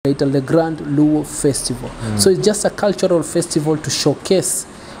tukaita the Grand LUO Festival. So it's just a cultural festival to showcase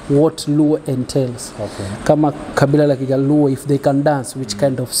what LUO entails. Kama kabila la Luo, if they can dance, which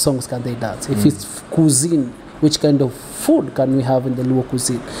kind of songs can they dance? If it's cuisine, which kind of food can we have in the Luo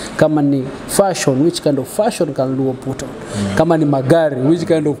cuisine? Kama ni fashion, which kind of fashion can Luo put on? Kama ni magari, which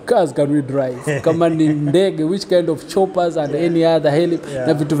kind of cars can we drive? Kama ni ndege, which kind of choppers and any other heli,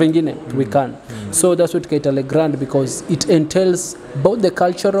 na vitu vingine, we can. So that's what tukaita Le Grand, because it entails both the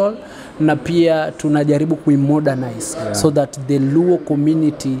cultural na pia tunajaribu kuimodernize so that the Luo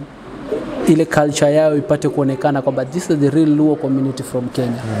community, ile culture yao ipate kuonekana kwamba this is the real Luo community from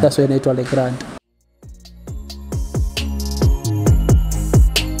Kenya. That's why inaitwa Le Grand.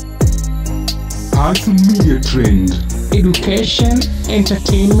 As media trend, education,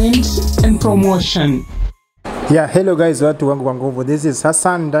 entertainment and promotion. Yeah, hello guys, watu wangu wa nguvu. This is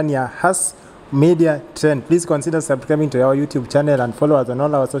Hassan ndani ya Has Media Trend. Please consider subscribing to our YouTube channel and follow us on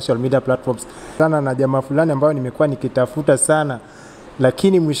all our social media platforms. Sana na jamaa fulani ambao nimekuwa nikitafuta sana,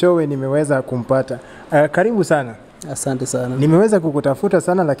 lakini mwishowe nimeweza kumpata. Karibu sana. Asante sana. Nimeweza kukutafuta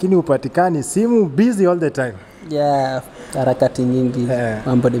sana lakini upatikani, simu busy all the time. Yeah, harakati nyingi,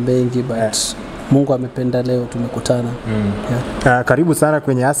 mambo ni mengi, but Mungu amependa leo tumekutana. Karibu sana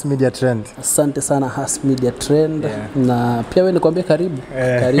kwenye Has Media Trend. Asante sana Has Media Trend. Na pia wewe nikwambie karibu.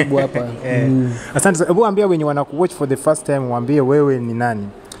 Karibu hapa. Asante. Hebu ambia wenye wanakuwatch for the first time, waambie wewe ni nani?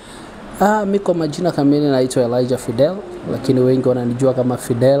 Mimi kwa majina kamili naitwa FIDEL, lakini wengi wananijua kama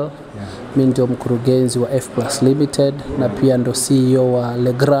FIDEL. Mimi ndio mkurugenzi wa F+ Limited na pia ndo CEO wa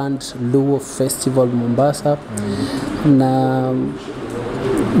Le Grand LUO Festival Mombasa. Na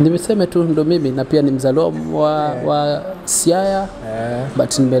nimesema tu ndo mimi, na pia ni mzaliwa wa Siaya,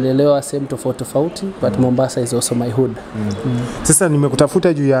 but nimelelewa sehemu tofauti, but Mombasa is also my hood. Sasa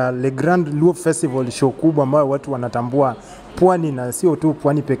nimekutafuta juu ya Le Grand LUO Festival, show kubwa ambayo watu wanatambua pwani na sio tu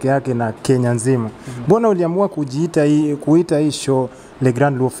pwani peke yake na Kenya nzima. Mbona uliamua kuita hii show Le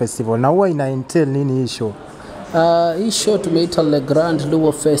Grand LUO Festival, na huwa ina entail nini hii show? Hii show tumeita Le Grand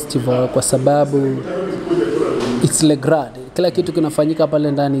LUO Festival kwa sababu it's Le Grand. Kila kitu kinafanyika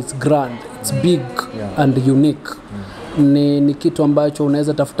pale ndani, it's grand, it's big and unique. Ni kitu ambacho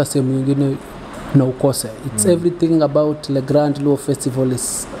unaweza tafuta sehemu nyingine na ukose. It's everything about Le Grand LUO Festival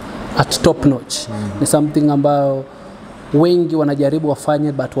is at top notch. Ni something ambayo wengi wanajaribu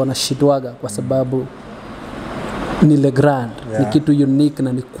wafanye but wanashindwaga kwa sababu ni Le Grand, ni kitu unique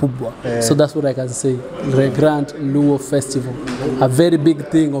na ni kubwa. So that's what I can say. Le Grand LUO Festival, a very big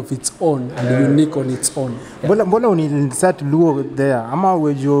thing of its own and unique on its own. Mbona uniinsert Luo there? Ama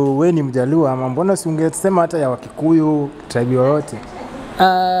wewe ni Mjaluo, ama mbona ungesema hata ya Wakikuyu, tribe yoyote?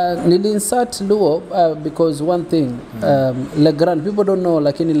 Niliinsert Luo because one thing, Le Grand, people don't know,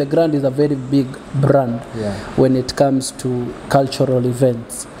 lakini Le Grand is a very big brand when it comes to cultural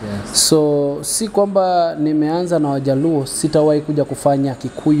events. So si kwamba nimeanza na Wajaluo, sitawahi kuja kufanya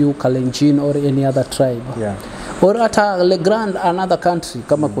Kikuyu, Kalenjin or any other tribe. Or hata Le Grand another country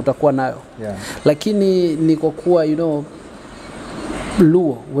kama kutakuwa nayo. Lakini niko kuwa, you know,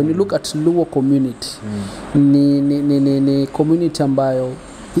 Luo, when you look at Luo community, ni community ambayo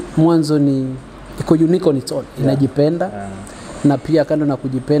mwanzo ni iko unique on its own, inajipenda. Na pia kando na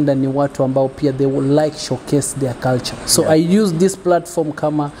kujipenda ni watu ambao pia they would like showcase their culture. So I use this platform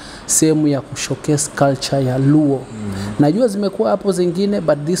kama sehemu ya kushowcase culture ya Luo. Najua zimekuwa hapo zingine,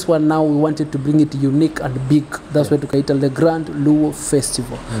 but this one now we wanted to bring it unique and big. That's why tukaita Le Grand LUO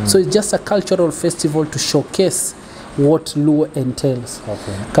Festival. So it's just a cultural festival to showcase what Luo entails.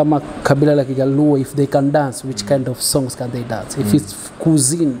 Kama kabila la Luo, if they can dance, which kind of songs can they dance? If it's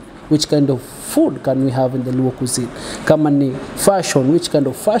cuisine, which kind of food can we have in the Luo cuisine? Kama ni fashion, which kind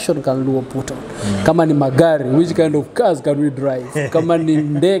of fashion can Luo put on? Kama ni magari, which kind of cars can we drive? Kama ni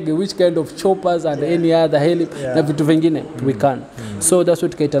ndege, which kind of choppers and any other heli, na vitu vingine, we can. So that's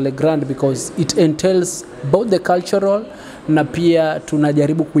what tukaita Le Grand, because it entails both the cultural na pia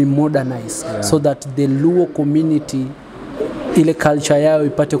tunajaribu kuimodernize so that the Luo community, ile culture yao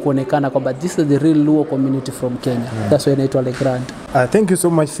ipate kuonekana kwamba this is the real Luo community from Kenya. That's why inaitwa Le Grand. Thank you so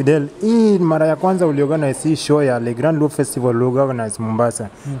much Fidel. Hii mara ya kwanza uliorganize hii show ya Le Grand LUO Festival uliorganize Mombasa.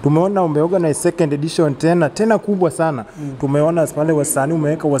 Tumeona umeorganize second edition tena kubwa sana. Tumeona pale wasanii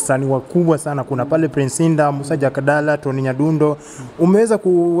umeweka wasanii wakubwa sana. Kuna pale Prince Inda, Musa Jakadala, Tony Nyadundo. Umeweza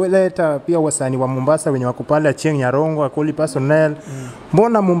kuleta pia wasanii wa Mombasa wenye wako pale Chieng Nyarongo, Akoli Personnel.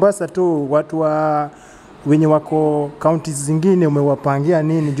 Mbona Mombasa tu watu wa wenye wako counties zingine umewapangia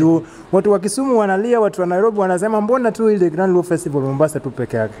nini? Juu watu wa Kisumu wanalia, watu wa Nairobi wanasema mbona tu ile Grand LUO Festival Mombasa tu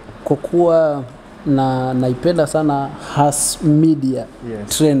peke yake? Kwa kuwa na naipenda sana has media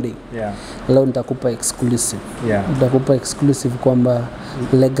trending. Leo nitakupa exclusive. Nitakupa exclusive kwamba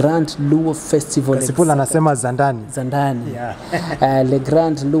Le Grand LUO Festival Kasipula anasema Zandani. Le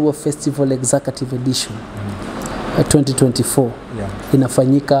Grand LUO Festival Executive Edition 2024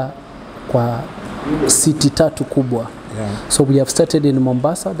 inafanyika kwa city 3 kubwa. So we have started in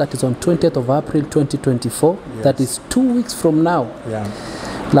Mombasa, that is on 20th of April 2024. That is 2 weeks from now.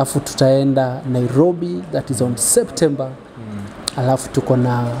 Alafu tutaenda Nairobi, that is on September. Alafu tuko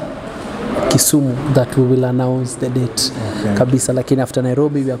na Kisumu, that we will announce the date kabisa, lakini after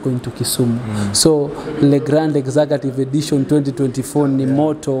Nairobi we are going to Kisumu. So Le Grand Executive Edition 2024 ni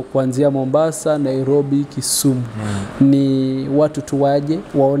moto kuanzia Mombasa, Nairobi, Kisumu. Ni watu tuwaje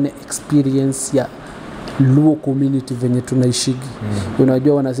waone experience ya Luo community venye tunaishigi.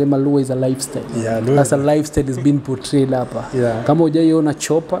 Unajua wanasema Luo is a lifestyle. As a lifestyle is being portrayed hapa. Kama hujaiona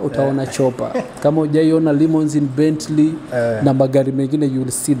chopa, utaona chopa. Kama hujaiona limousine, Bentley na magari mengine, you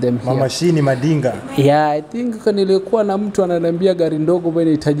will see them here. Mashini madinga. I think nilikuwa na mtu ananiambia gari ndogo bwana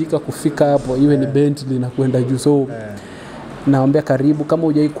inahitajika kufika hapo, iwe ni Bentley na kwenda juu. So naambia karibu, kama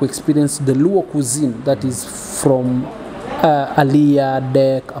hujai ku experience the Luo cuisine that is from Alia,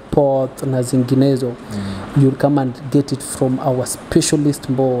 Dek, Apoth na zinginezo, you'll come and get it from our specialist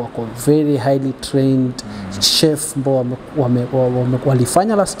ambao wako very highly trained chef ambao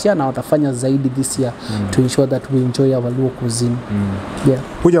walifanya last year na watafanya zaidi this year to ensure that we enjoy our Luo cuisine.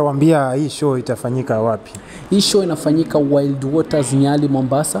 Kuja waambia hii show itafanyika wapi? Hii show inafanyika Wild Waters Nyali,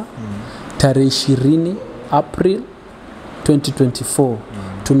 Mombasa, tarehe 20 April 2024.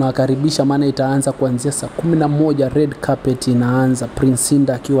 Tunawakaribisha, maana itaanza kuanzia saa 11. Red carpet inaanza, Prince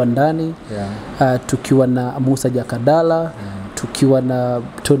Inda akiwa ndani, tukiwa na Musa Jakadala, tukiwa na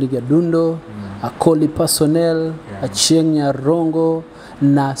Tony Gadundo, Akoli personnel, Achieng Nyarongo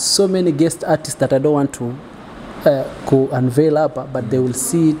na so many guest artists that I don't want to unveil hapa, but they will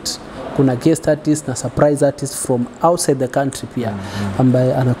see it. Kuna guest artist na surprise artist from outside the country pia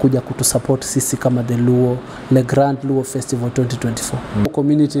ambaye anakuja kutusupport sisi kama the Luo, Le Grand LUO Festival 2024.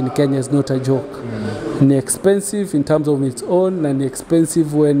 Community in Kenya is not a joke. Ni expensive in terms of its own, na ni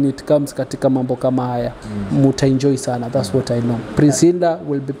expensive when it comes katika mambo kama haya. Muta enjoy sana, that's what I know. Prince Inda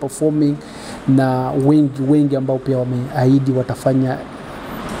will be performing na wengi ambao pia wameahidi watafanya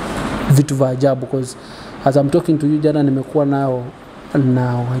vitu vya ajabu, because as I'm talking to you jana nimekuwa nao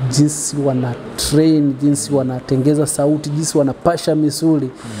na jinsi wana train, jinsi wanatengeza sauti, jinsi wanapasha misuli.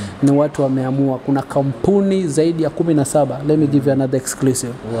 Ni watu wameamua. Kuna kampuni zaidi ya 17. Let me give you another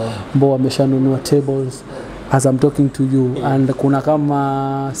exclusive. Ambao wameshanunua tables as I'm talking to you, and kuna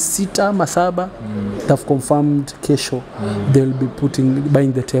kama 6 ama 7 have confirmed kesho they'll be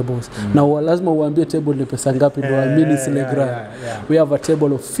buying the tables. Now lazima uambie table ni pesa ngapi ndio waamini Le Grand. We have a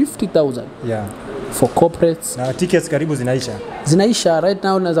table of 50,000 for corporates. Na tickets karibu zinaisha right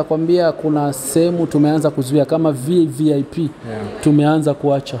now. Naweza kwambia kuna sehemu tumeanza kuzuia kama VIP tumeanza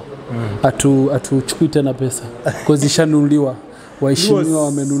kuacha atuchukui tena pesa because ishanunuliwa, waheshimiwa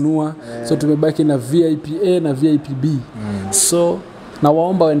wamenunua. So tumebaki na VIP A na VIP B. So na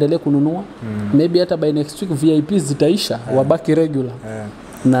waomba waendelee kununua. Maybe hata by next week VIP zitaisha, wabaki regular.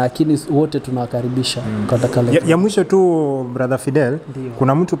 Na lakini wote tunawakaribisha katika ya mwisho tu brother Fidel.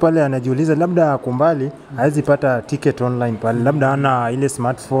 Kuna mtu pale anajiuliza labda kumbali hawezi pata ticket online pale, labda ana ile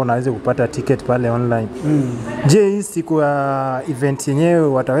smartphone hawezi kupata ticket pale online. Je, hii siku ya event yenyewe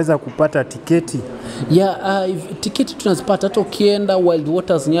wataweza kupata tiketi? Tiketi tunazipata hata ukienda Wild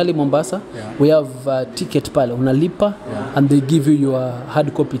Waters Nyali Mombasa. We have ticket pale, unalipa and they give you your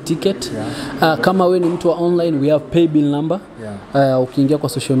hard copy ticket. Kama wewe ni mtu wa online, we have pay bill number. Ukiingia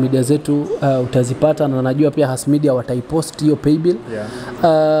kwa social media zetu utazipata, na najua pia Has Media wataipost hiyo pay bill.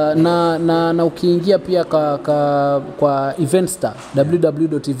 Na ukiingia pia kwa Eventstar,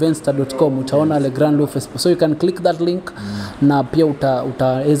 www.eventstar.com, utaona Le Grand LUO Festival. So you can click that link na pia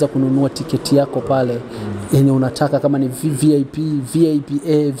utaweza kununua tiketi yako pale yenye unataka, kama ni VIP, VIP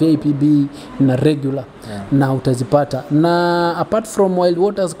A, VIP B na regular, na utazipata. Na apart from Wild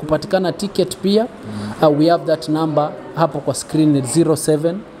Waters kupatikana ticket pia, we have that number hapo kwa screen,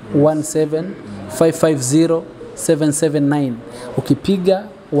 0717550779. Ukipiga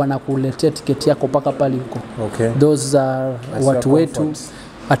wanakuletea tiketi yako paka pale huko. Those are watu wetu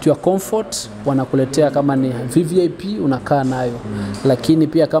at your comfort, wanakuletea. Kama ni VIP unakaa nayo, lakini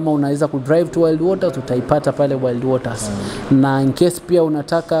pia kama unaweza kudrive to Wild Waters utaipata pale Wild Waters. Na in case pia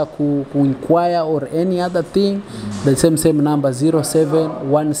unataka inquire or any other thing, the same number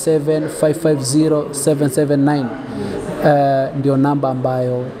 0717550779. ndio namba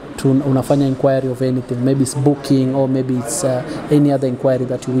ambayo unafanya inquiry of anything, maybe it's booking or maybe it's any other inquiry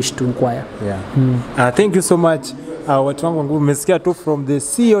that you wish to inquire. Thank you so much. Watu wangu mmesikia tu from the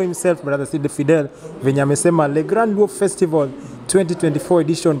CEO himself, brother FIDEL, venye amesema Le Grand LUO Festival 2024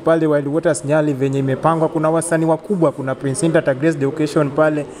 edition pale Wild Waters Nyali venye imepangwa. Kuna wasanii wakubwa, kuna Prince Inter Grace the Occasion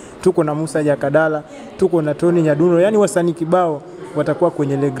pale, tuko na Musa Jakadala, tuko na Tony Nyaduno, yani wasanii kibao watakuwa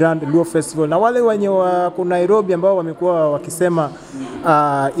kwenye Le Grand LUO Festival. Na wale wenye wako Nairobi ambao wamekuwa wakisema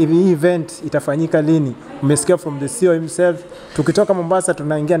hii event itafanyika lini, umesikia from the CEO himself. Tukitoka Mombasa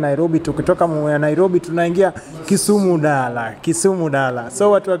tunaingia Nairobi, tukitoka Nairobi tunaingia Kisumu Dala.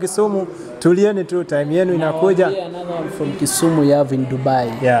 So watu wa Kisumu, tulieni tu, time yenu inakuja. Another one from Kisumu we have in Dubai.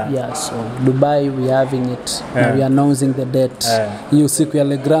 So Dubai we having it. Now we are announcing the date. Hiyo siku ya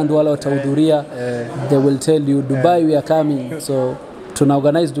Le Grand wala watahudhuria, they will tell you Dubai we are coming. So tuna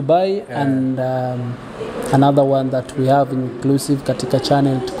organize Dubai and another one that we have inclusive katika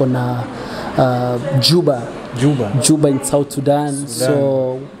channel tuko na Juba in South Sudan.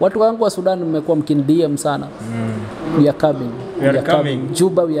 So watu wangu wa Sudan mmekuwa mkiniDM sana. We are coming.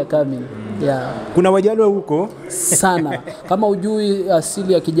 Juba we are coming. Kuna Wajaluo huko sana. Kama ujui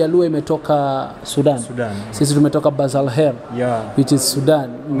asili ya Kijaluo imetoka Sudan. Sisi tumetoka Bazalher, which is Sudan.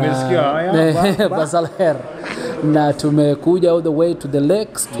 Bazalher. Na tumekuja all the way to the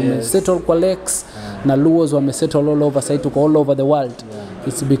lakes, tumesettle kwa lakes, na Luos wamesettle all over, sasa tuko all over the world.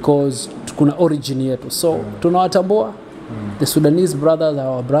 It's because kuna origin yetu. So tunawatambua. The Sudanese brothers are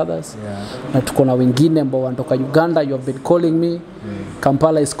our brothers. Na tuko na wengine ambao wanatoka Uganda. You have been calling me.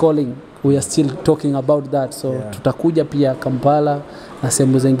 Kampala is calling. We are still talking about that. So tutakuja pia Kampala na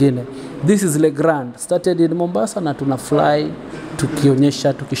sehemu zingine. This is Le Grand. Started in Mombasa na tuna fly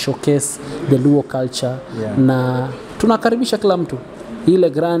tukionyesha, tukishowcase the Luo culture. Na tunakaribisha kila mtu. Hii Le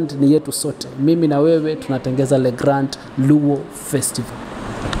Grand ni yetu sote. Mimi na wewe tunatengeza Le Grand LUO Festival.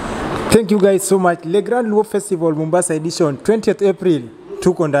 Thank you guys so much. Le Grand LUO Festival Mombasa edition 20th April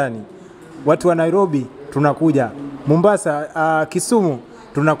tuko ndani. Watu wa Nairobi tunakuja. Mombasa, Kisumu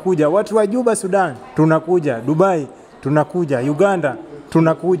tunakuja. Watu wa Juba Sudan tunakuja. Dubai tunakuja. Uganda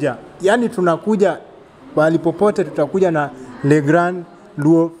tunakuja. Yani tunakuja palipopote, tutakuja na Le Grand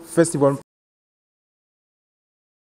LUO Festival.